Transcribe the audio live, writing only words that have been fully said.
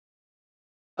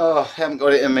Oh, I haven't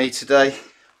got it in me today.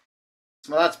 It's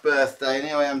my lad's birthday and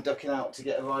here I am ducking out to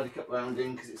get a Ryder Cup round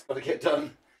in because it's got to get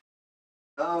done.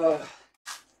 Oh,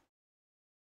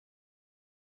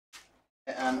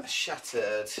 I am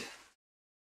shattered.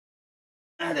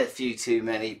 I had a few too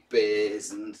many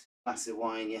beers and a glass of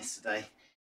wine yesterday.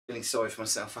 Feeling sorry for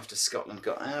myself after Scotland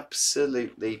got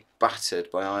absolutely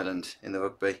battered by Ireland in the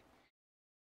rugby.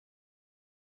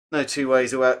 No two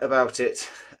ways about it.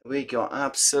 We got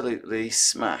absolutely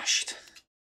smashed.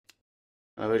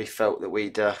 I really felt that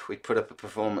we'd put up a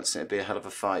performance and it'd be a hell of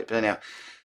a fight. But anyhow,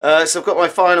 so I've got my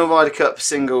final Ryder Cup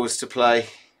singles to play.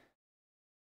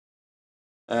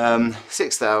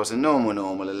 6,000,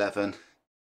 normal 11.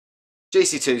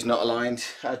 GC2's not aligned.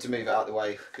 I had to move it out of the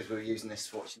way because we were using this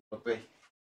for watching rugby.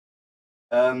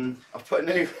 I've put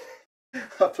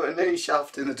a new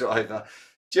shaft in the driver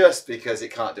just because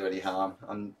it can't do any harm.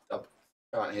 I'm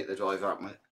trying to hit the driver out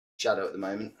my shadow at the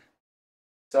moment.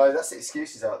 So that's the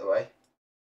excuses out of the way.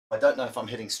 I don't know if I'm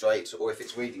hitting straight or if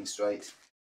it's reading straight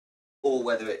or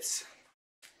whether it's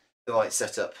the right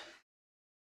setup.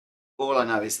 All I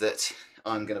know is that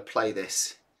I'm going to play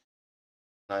this.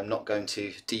 I'm not going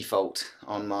to default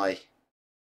on my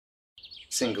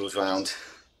singles round.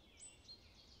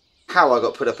 How I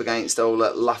got put up against old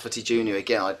Lafferty Jr.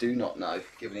 again, I do not know,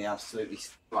 given he absolutely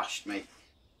thrashed me.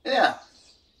 Yeah.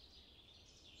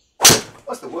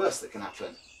 What's the worst that can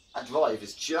happen? That drive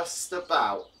is just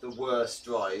about the worst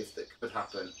drive that could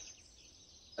happen.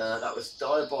 That was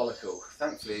diabolical.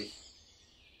 Thankfully,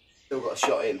 still got a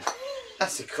shot in.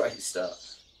 That's a great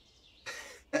start.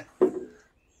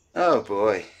 Oh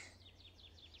boy.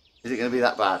 Is it going to be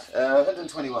that bad?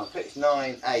 121, pitch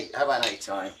 9, 8. How about an 8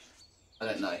 time? I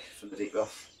don't know, from the deep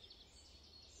rough.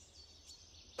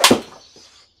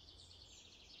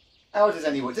 How does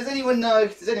anyone know?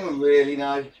 Does anyone really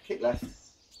know? Kick left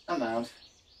and round.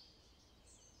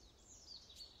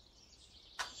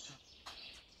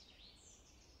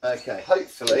 Okay,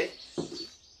 hopefully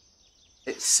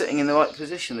it's sitting in the right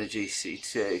position, the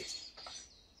GC2.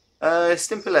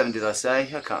 Stimp 11 did I say?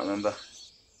 I can't remember.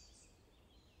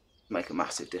 Make a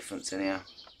massive difference anyhow.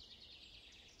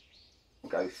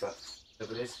 We'll go for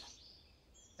whatever it is.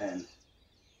 10.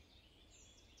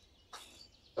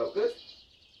 Felt good.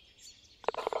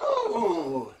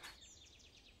 Oh!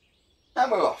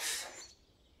 And we're off.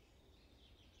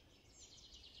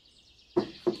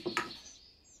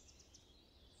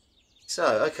 So,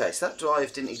 okay, so that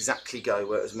drive didn't exactly go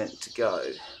where it was meant to go.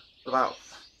 What about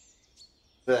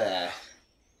there?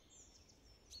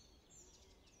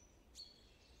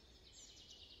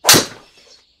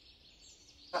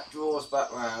 That draws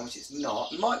back round, which it's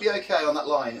not. It might be okay on that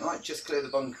line. It might just clear the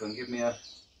bunker and give me a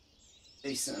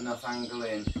decent enough angle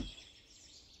in.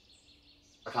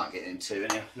 I can't get in two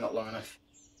anyhow, not long enough.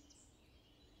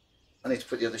 I need to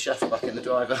put the other shaft back in the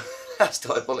driver. That's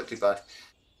diabolically bad.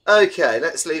 Okay,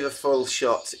 let's leave a full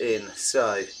shot in.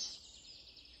 So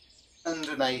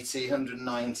 180,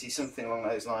 190, something along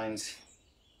those lines.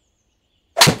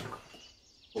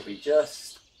 Will be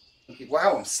just.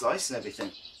 Wow, I'm slicing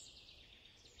everything.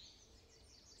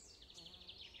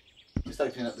 Just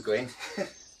opening up the green.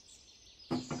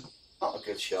 Not a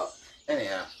good shot.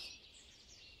 Anyhow,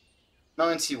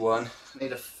 91. I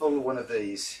need a full one of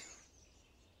these.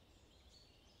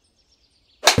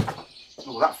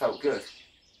 Oh, that felt good.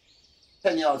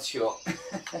 10 yards short.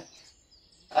 I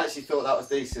actually thought that was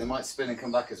decent. It might spin and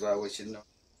come back as well, which is not.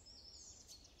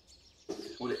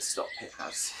 Will it stop? It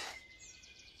has.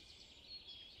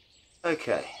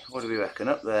 Okay, what do we reckon?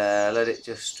 Up there, let it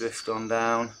just drift on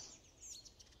down.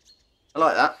 I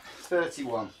like that.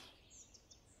 31.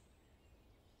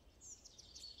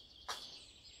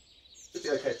 Should be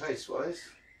okay pace wise.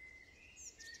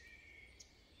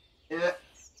 Yeah,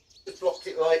 just blocked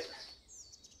it right.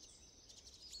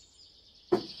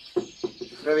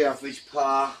 Very average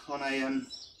par on a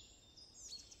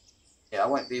yeah, I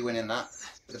won't be winning that.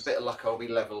 With a bit of luck I'll be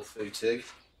level through two.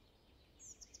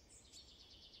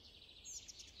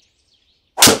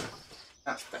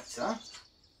 That's better.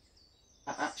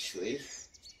 That actually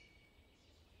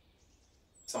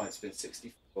side spin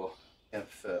 64. Yeah, I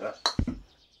prefer that.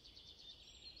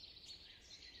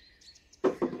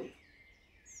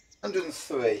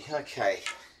 103, okay.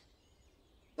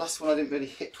 Last one I didn't really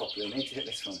hit properly. I need to hit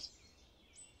this one.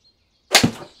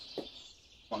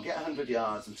 Come on, get 100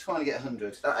 yards. I'm trying to get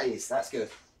 100. That's good.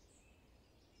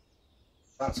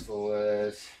 Bounce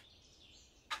forward.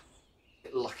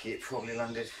 Bit lucky it probably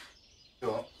landed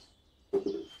short.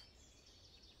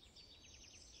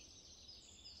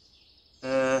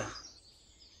 That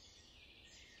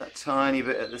tiny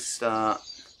bit at the start.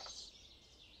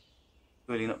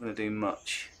 Really not going to do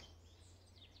much.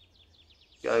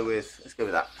 let's go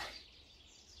with that.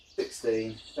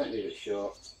 16, don't leave it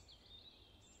short.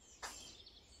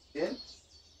 In.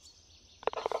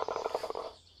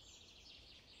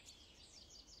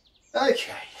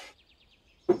 Okay.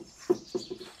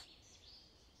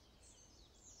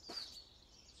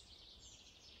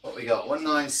 What we got?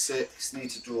 196, need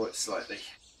to draw it slightly.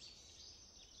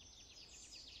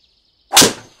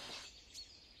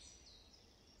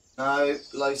 No,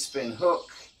 low spin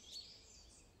hook.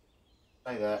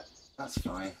 Play that, that's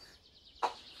fine.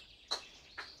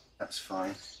 That's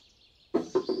fine.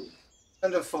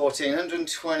 114,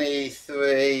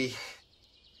 123.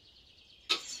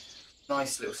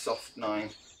 Nice little soft 9.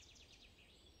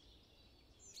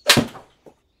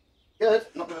 Good,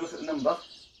 not going to look at the number.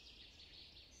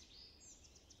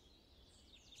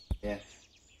 Yeah,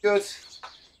 good.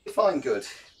 Define good.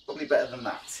 Probably better than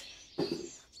that.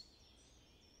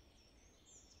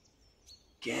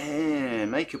 Yeah,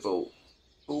 makeable.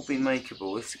 All be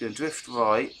makeable. This is going to drift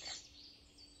right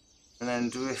and then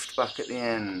drift back at the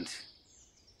end.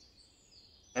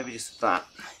 Maybe just that.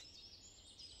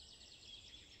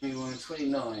 21,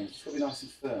 29. It's got to be nice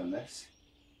and firm, this.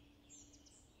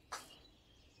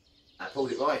 I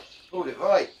pulled it right. Pulled it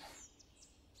right.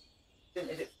 Didn't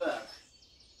hit it firm.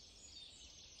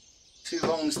 2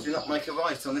 wrongs do not make a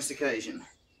right on this occasion.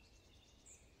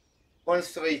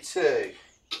 132.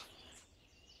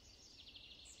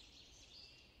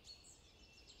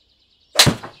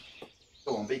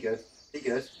 Go on, be good. Be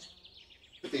good.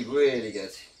 Could be really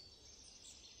good.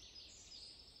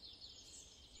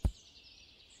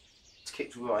 It's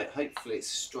kicked right. Hopefully it's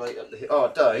straight up the hill.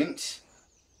 Oh, don't.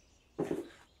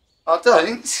 Oh,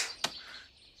 don't.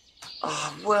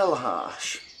 Oh, well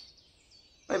harsh.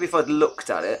 Maybe if I'd looked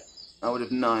at it, I would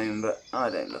have known, but I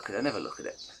don't look at it. I never look at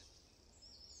it.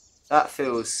 That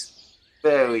feels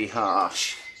very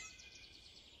harsh.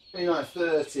 29,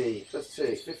 30, plus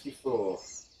 2, 54.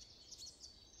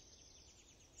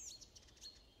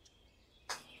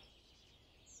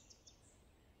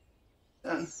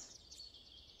 Done.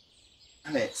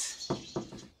 And it.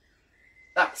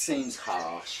 That seems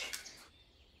harsh.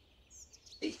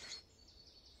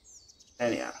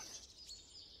 Anyhow.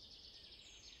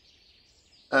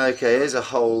 Okay, here's a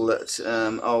hole that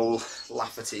old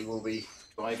Lafferty will be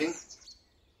driving.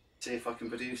 See if I can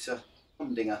produce a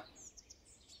humdinger.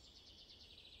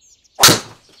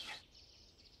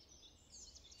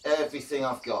 Everything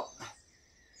I've got.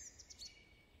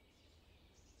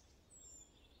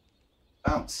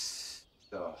 Bounce.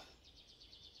 Oh.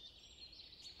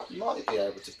 Might be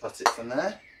able to putt it from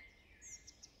there.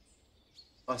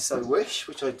 If I so wish,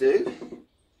 which I do.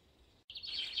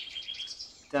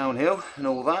 Downhill and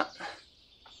all that.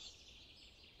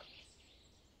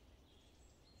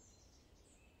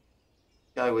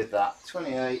 Go with that.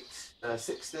 28,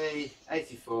 60,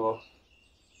 84,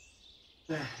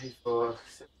 84,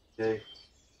 72,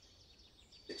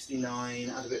 69,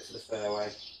 add a bit to the fairway.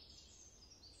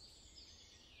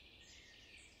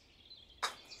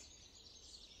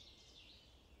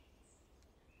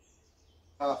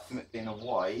 Apart from it being a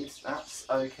wide, that's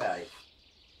okay.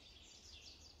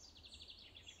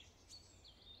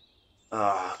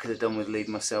 Ah, I could have done with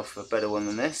leaving myself a better one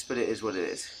than this, but it is what it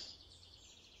is.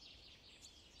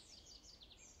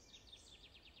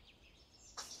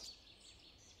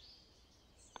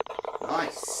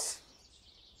 Nice.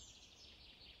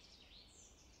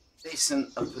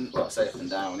 Decent up and, well, I say up and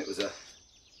down, it was a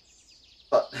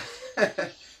putt.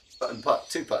 Putt and putt,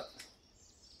 2 putt.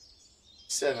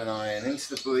 7 iron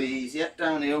into the breeze, yep,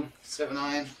 downhill, 7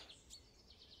 iron.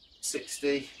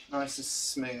 60, nice and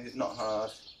smooth, not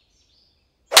hard.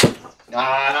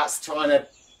 Ah, that's trying to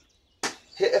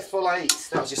hit a full 8.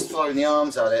 That was just throwing the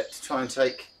arms at it to try and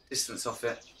take distance off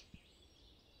it.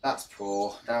 That's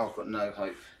poor. Now I've got no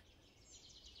hope.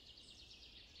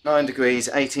 9 degrees,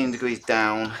 18 degrees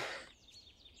down.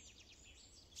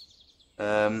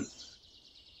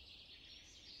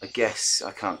 I guess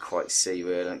I can't quite see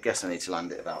really. I guess I need to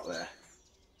land it about there.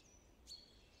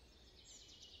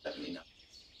 Let me know.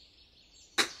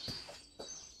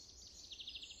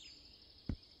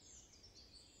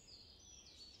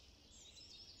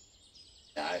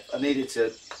 No, I needed to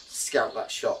scout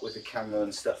that shot with the camera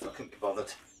and stuff. I couldn't be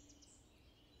bothered.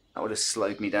 That would have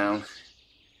slowed me down.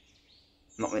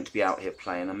 I'm not meant to be out here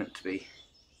playing. I'm meant to be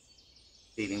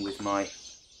dealing with my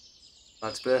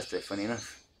lad's birthday, funny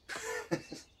enough.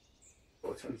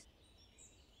 Hold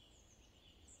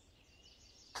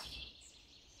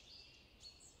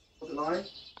the line.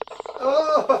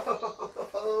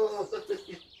 Oh!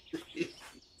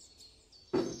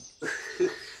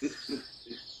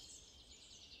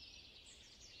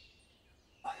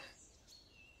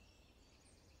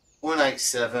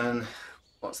 187.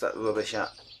 What's that rubbish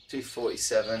at?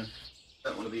 247.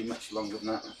 Don't want to be much longer than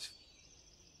that.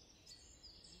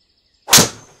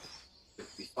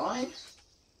 Should be fine.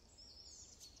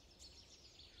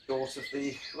 Short of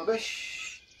the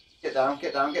rubbish. Get down,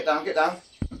 get down, get down, get down.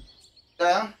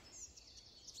 Down.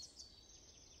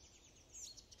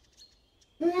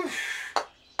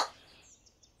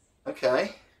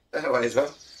 Okay, got away as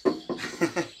well.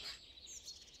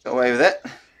 Got away with it.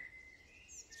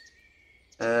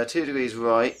 2 degrees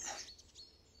right.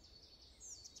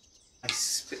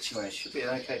 Nice pitching away, should be an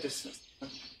okay distance.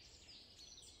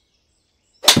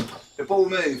 The ball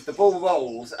moved, the ball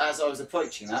rolled as I was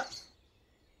approaching that.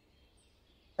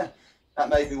 That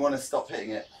made me want to stop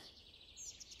hitting it.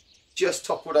 Just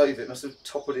toppled over, it must have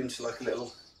toppled into like a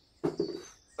little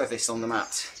crevice on the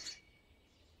mat.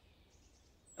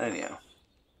 Anyhow.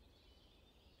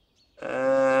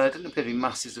 Didn't appear to be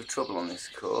masses of trouble on this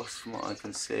course from what I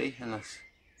can see, unless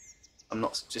I'm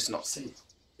not seeing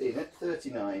it.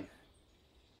 39.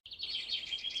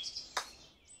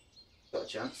 Got a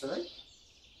chance, I think.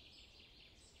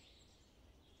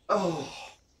 Oh,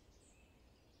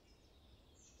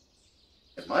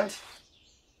 never mind.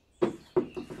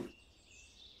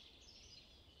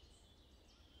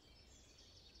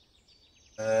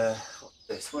 What's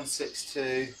this?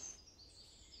 162.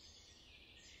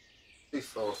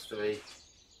 243.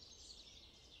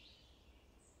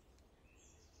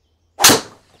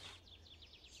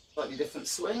 Slightly different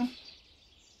swing.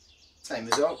 Same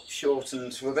result, short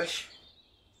and rubbish.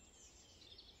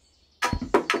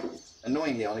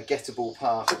 Annoyingly, on a gettable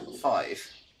par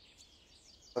 5,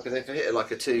 if I hit it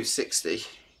like a 260,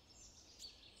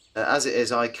 as it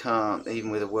is, I can't,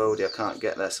 even with a worldie, I can't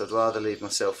get there, so I'd rather leave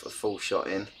myself a full shot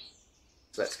in.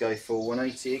 So let's go for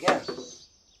 180 again.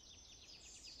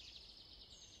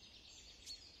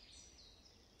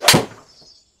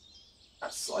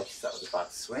 That's slice, that was a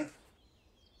bad swing.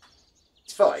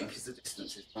 It's fine because the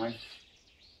distance is fine.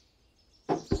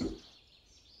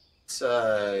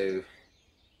 So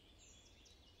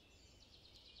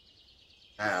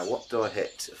now what do I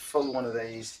hit? A full one of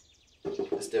these.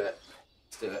 Let's do it.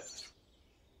 Let's do it.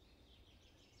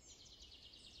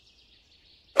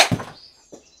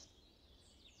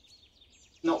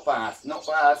 Not bad, not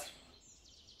bad.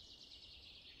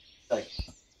 Stay.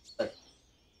 Stay.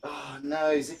 Oh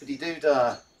no, zippity doo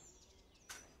dah.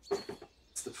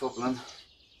 That's the problem.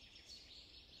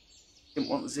 Didn't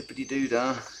want the zippity doo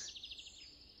dah.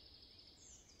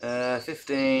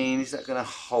 15, is that going to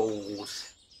hold?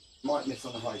 Might miss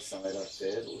on the high side, I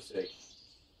fear, but we'll see.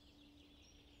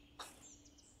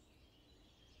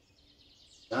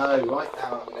 No, right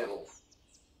down the middle.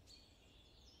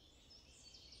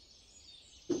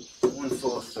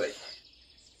 143.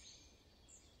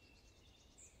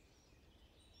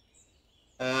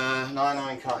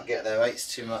 9 can't get there,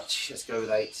 8's too much. Let's go with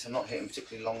 8. I'm not hitting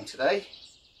particularly long today.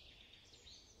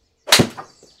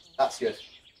 That's good.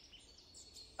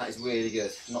 That is really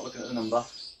good. I'm not looking at the number.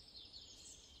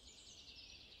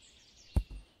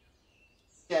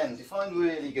 Again, define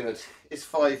really good. It's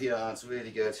 5 yards,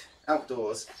 really good.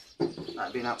 Outdoors,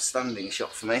 that'd be an outstanding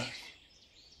shot for me.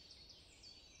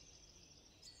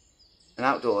 And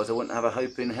outdoors, I wouldn't have a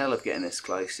hope in hell of getting this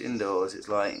close. Indoors, it's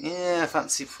like, yeah, I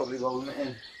fancy probably rolling it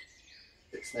in.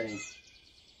 16.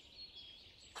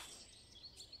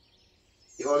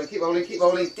 Keep rolling, keep rolling, keep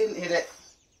rolling. Didn't hit it.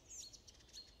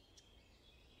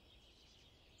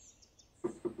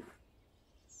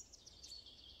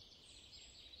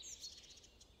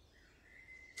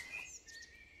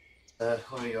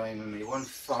 What are you aiming me?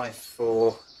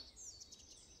 154,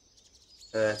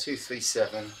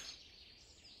 237.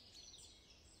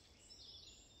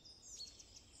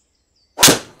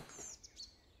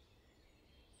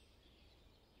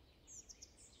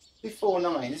 Before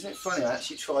 9, isn't it funny? I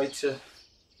actually tried to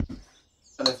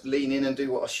kind of lean in and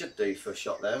do what I should do for a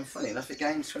shot there, and funny enough, it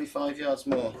gains 25 yards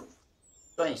more.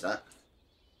 Strange that.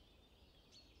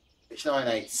 Pitch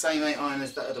 9-8, same 8 iron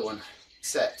as that other one,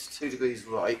 except 2 degrees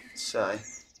right. So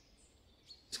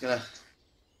just gonna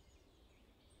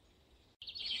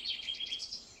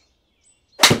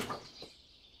a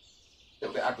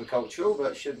little bit agricultural,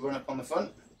 but should run up on the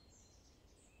front.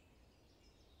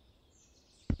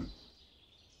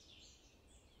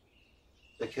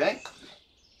 Okay.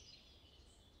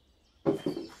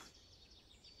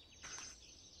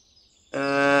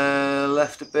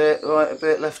 Left a bit, right a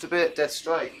bit, left a bit, dead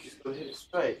straight. You just got to hit it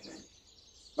straight.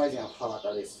 Amazing how hard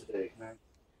that is to do.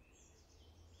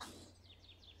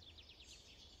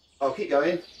 I'll keep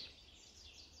going.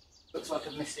 Looks like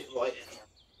I've missed it right in here.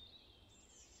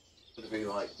 Would be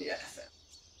right, yeah.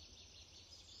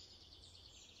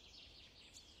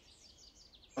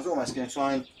 was almost going to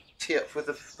try and tee up with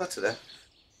the putter there.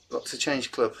 Got to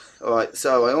change club. Alright,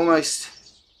 so I almost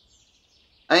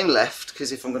aim left,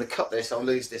 because if I'm going to cut this I'll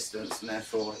lose distance and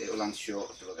therefore it will land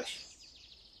short of the rubbish.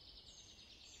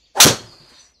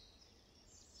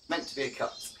 Meant to be a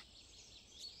cut.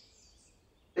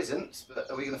 Isn't,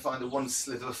 but are we going to find the one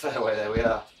slither of fairway? There we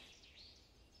are.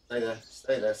 Stay there,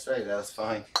 stay there, stay there, that's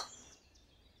fine.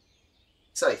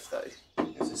 Safe though.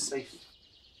 It's a safe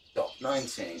stop.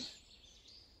 19.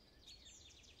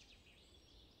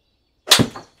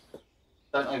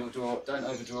 Don't overdraw, don't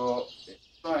overdraw.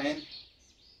 Trying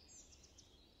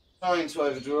to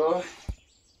overdraw.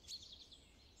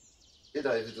 Did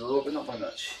overdraw, but not by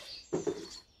much.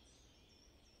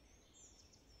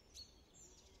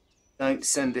 Don't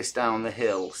send this down the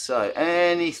hill. So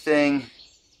anything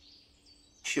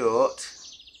short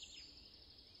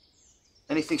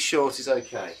is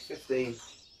okay. 15,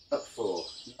 up 4,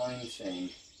 19,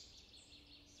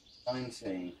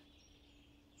 19.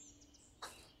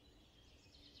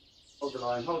 Hold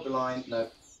the line, no.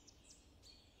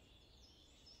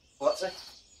 What's it?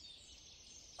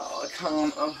 Oh, I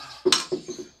can't,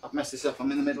 I've messed this up,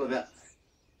 I'm in the middle of it.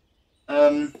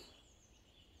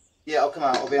 Yeah, I'll come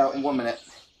out, I'll be out in 1 minute.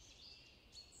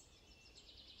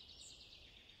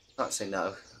 I can't say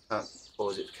no, I can't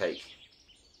pause it for cake.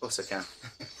 Of course I can.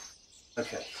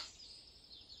 Okay.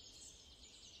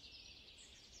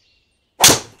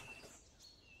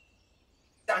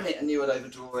 Damn it, I knew I'd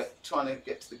overdraw it. Trying to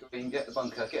get to the green, get the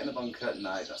bunker, get in the bunker.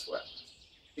 No, that's wet.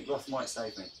 Big rough might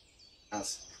save me.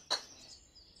 As.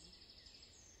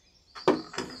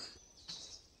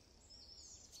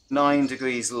 Nine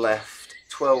degrees left,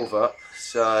 12 up,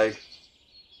 so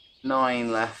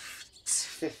 9 left,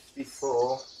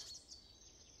 54.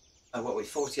 Oh, what are we,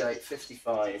 48,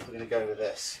 55. We're going to go with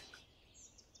this.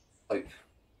 Hope.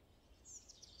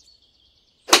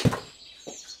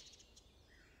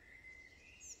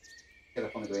 Get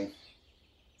up on the green.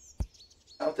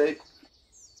 That'll do.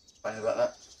 Fine about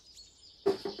that.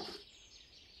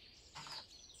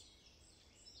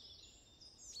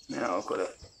 Now I've got to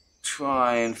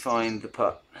try and find the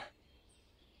putt.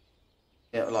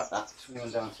 Yeah, like that.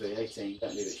 21 down 3, 18.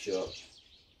 Don't leave it short.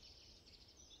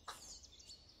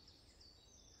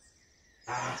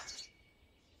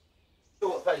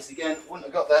 Short pace again. Wouldn't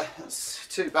have got there. That's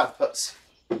 2 bad putts.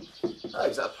 Oh,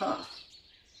 is that a par? Of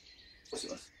course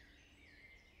it was.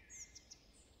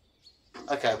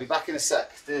 Okay, I'll be back in a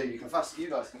sec. You guys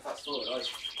can fast forward.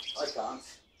 I can't.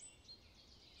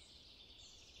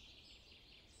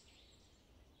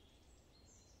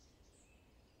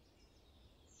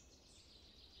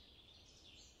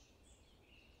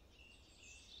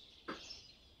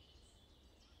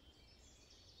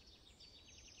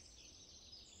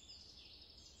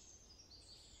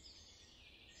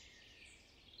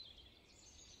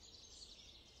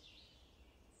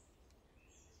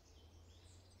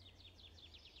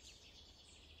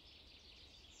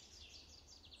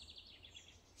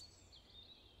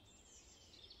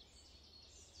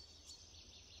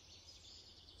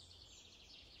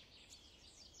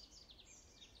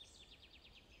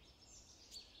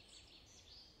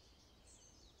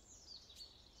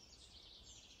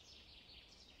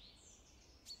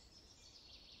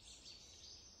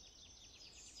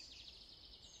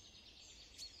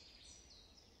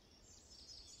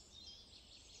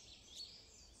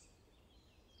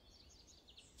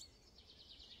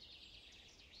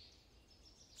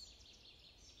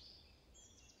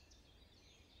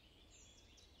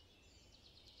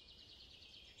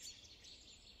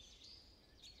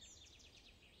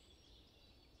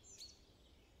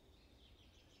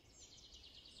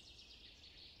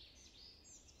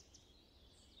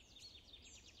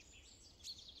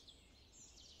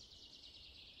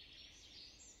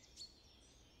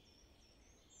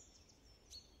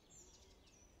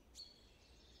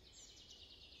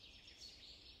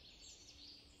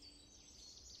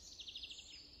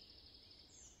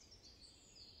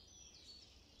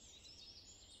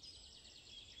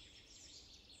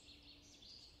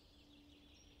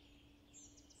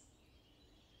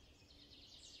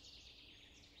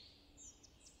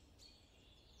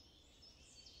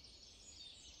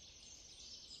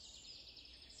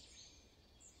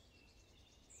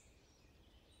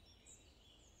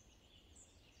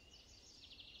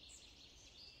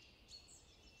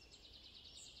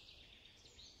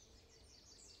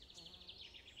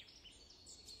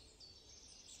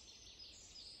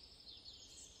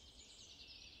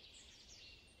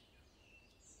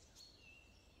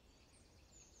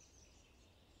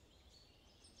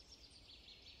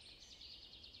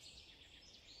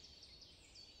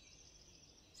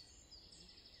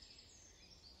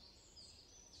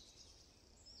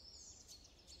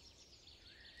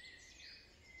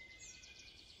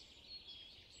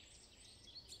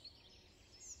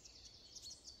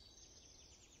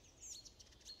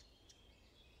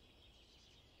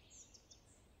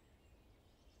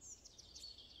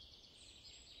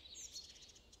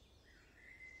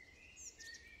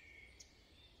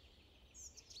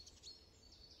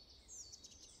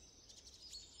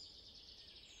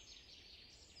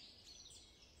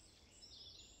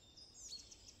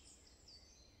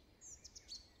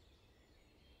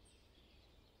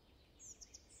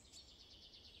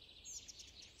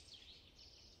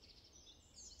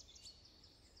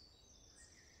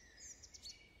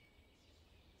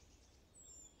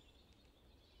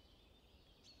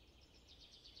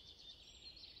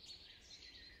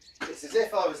 It's as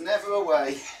if I was never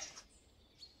away.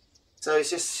 So it's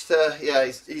just, yeah,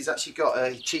 he's actually got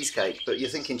a cheesecake, but you're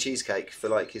thinking cheesecake for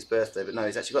like his birthday, but no,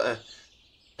 he's actually got a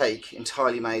cake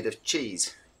entirely made of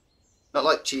cheese. Not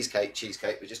like cheesecake,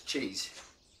 but just cheese.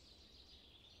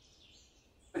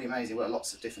 Pretty amazing, well,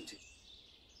 lots of different cheese.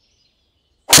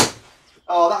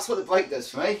 Oh, that's what the brake does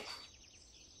for me.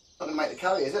 Not going to make the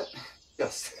curry, is it?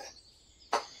 Just.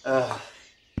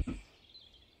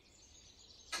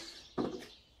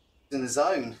 In the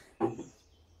zone. I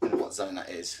don't know what zone that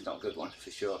is, not a good one for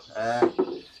sure. Alright,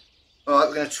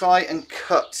 we're going to try and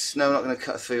cut. No, we're not going to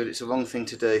cut through it, it's the wrong thing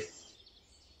to do.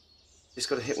 Just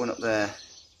got to hit one up there.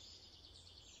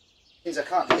 Means I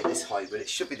can't hit this hybrid, it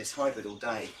should be this hybrid all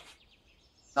day.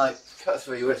 No, cut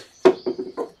through wood.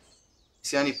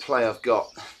 It's the only play I've got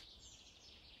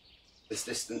this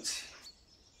distance.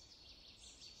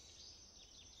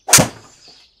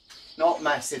 Not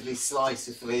massively slice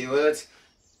of 3 wood.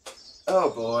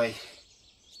 Oh boy.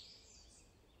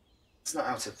 It's not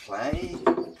out of play.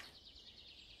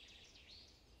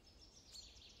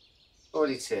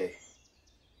 42.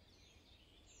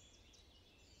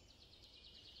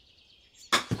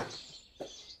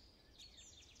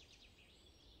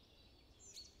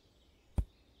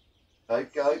 Go,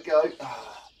 go, go.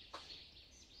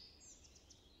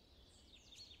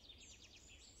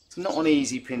 It's not an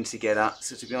easy pin to get at,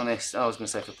 so to be honest, I was going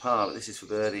to say for par, but this is for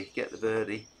birdie. Get the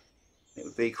birdie. It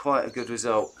would be quite a good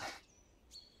result.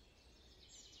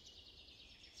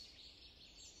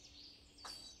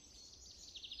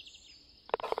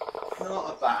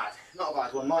 Not a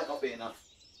bad one. Might not be enough.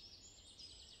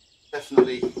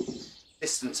 Definitely,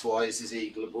 distance-wise, is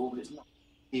eagleable, but it's not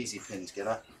an easy pin to get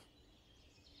at.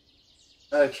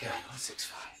 Okay,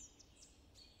 165.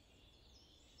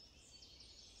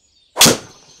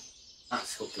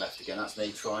 That's hooked left again. That's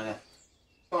me trying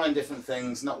different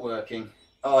things, not working.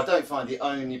 Oh, I don't find the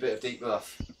only bit of deep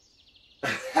rough.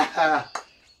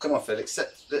 Come on, Phil,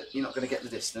 accept that you're not going to get the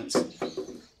distance.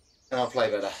 And I'll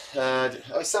play better.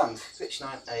 Oh, sand. Pitch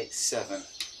 987.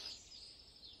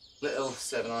 Little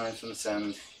 7-iron from the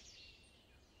sand.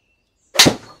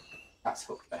 That's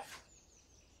hooked left.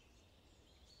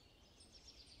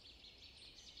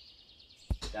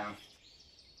 Down.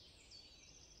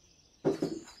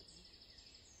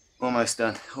 Almost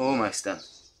done. Almost done.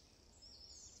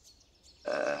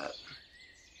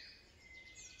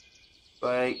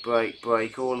 Break, break,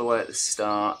 break all the way at the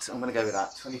start. I'm going to go with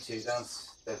that. 22 down,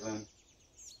 7,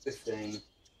 15.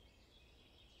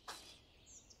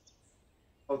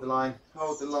 Hold the line,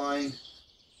 hold the line.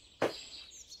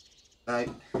 No.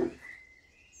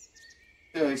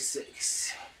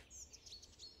 206.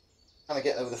 Can I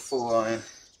get over the 4-iron?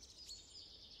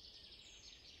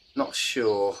 Not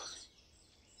sure.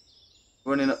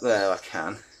 Running up there I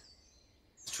can.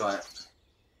 Let's try it.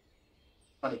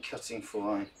 Funny cutting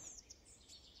 4-iron.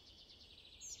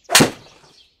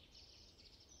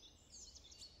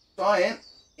 Trying.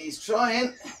 He's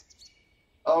trying.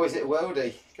 Oh, is it a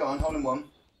worldie? Go on, hold him one.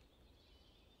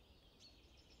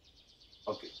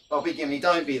 I'll be gimme,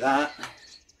 don't be that.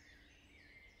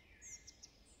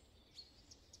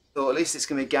 Thought at least it's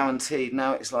going to be guaranteed.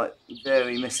 Now it's like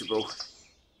very missable.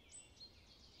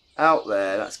 Out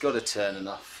there, that's got to turn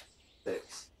enough.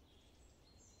 6.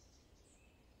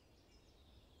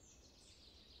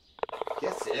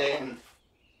 Get in.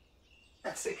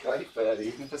 That's a great birdie,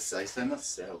 even if I say so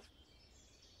myself.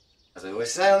 As I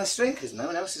always say on the stream, because no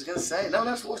one else is going to say it. No one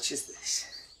else watches this.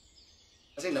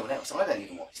 I think no one else. I don't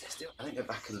even watch this, do I? I don't go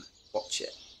back and watch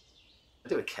it. I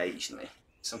do occasionally.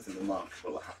 Something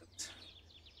remarkable that happens.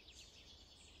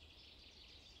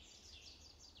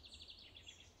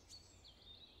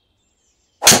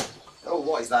 Oh,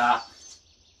 what is that?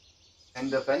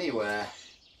 End up anywhere.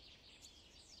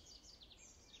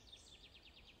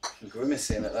 I'm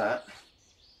grimacing at that.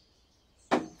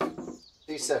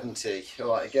 270.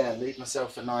 Alright, again, leave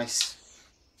myself a nice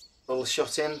little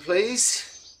shot in, please.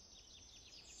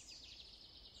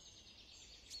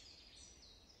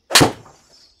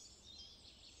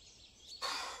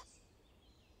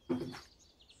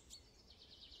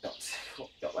 What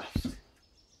we got left?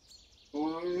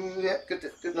 Ooh, yeah,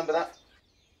 good number that.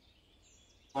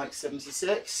 Like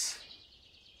 76.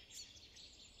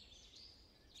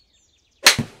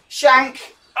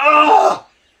 Shank! Ah! Oh,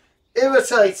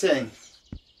 irritating.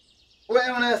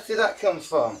 Where on earth did that come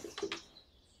from?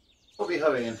 Probably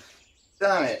hurrying.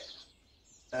 Damn it.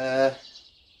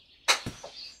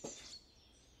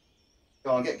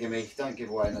 Go on, get gimme. Don't give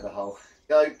away another hole.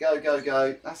 Go, go, go,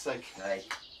 go. That's okay.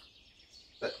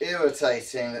 But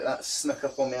irritating that that snuck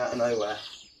up on me out of nowhere.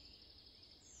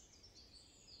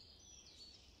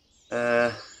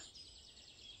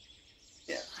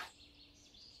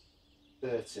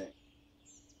 30.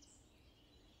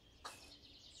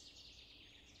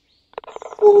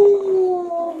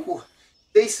 Ooh,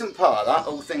 decent par that,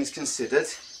 all things considered.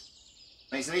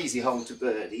 It's an easy hole to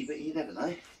birdie, but you never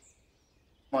know.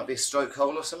 Might be a stroke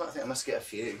hole or something. I think I must get a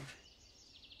few.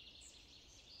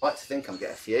 I like to think I'm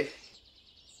getting a few.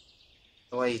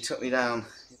 The way he took me down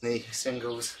in the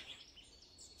singles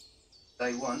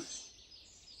day one.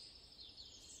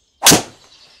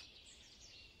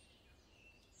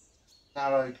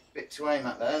 Narrow bit to aim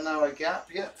at there, narrow gap,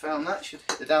 yep, found that. Should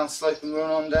hit the down slope and run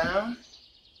on down.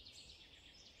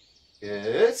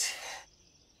 Good.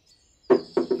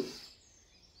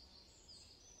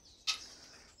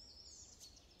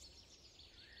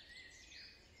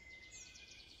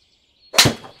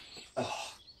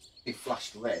 Oh, he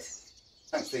flashed red.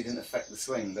 Thankfully it didn't affect the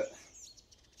swing, but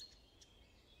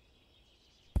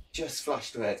just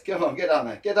flashed red. Come on, get down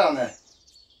there, get down there.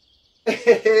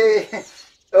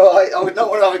 Oh, I would not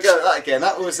want to have a go at that again.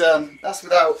 That was that's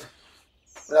without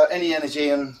any energy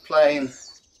and playing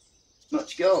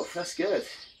much golf. That's good.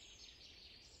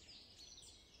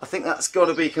 I think that's got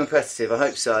to be competitive. I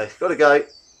hope so. Got to go.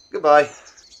 Goodbye.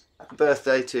 Happy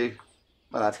birthday to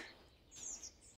my lad.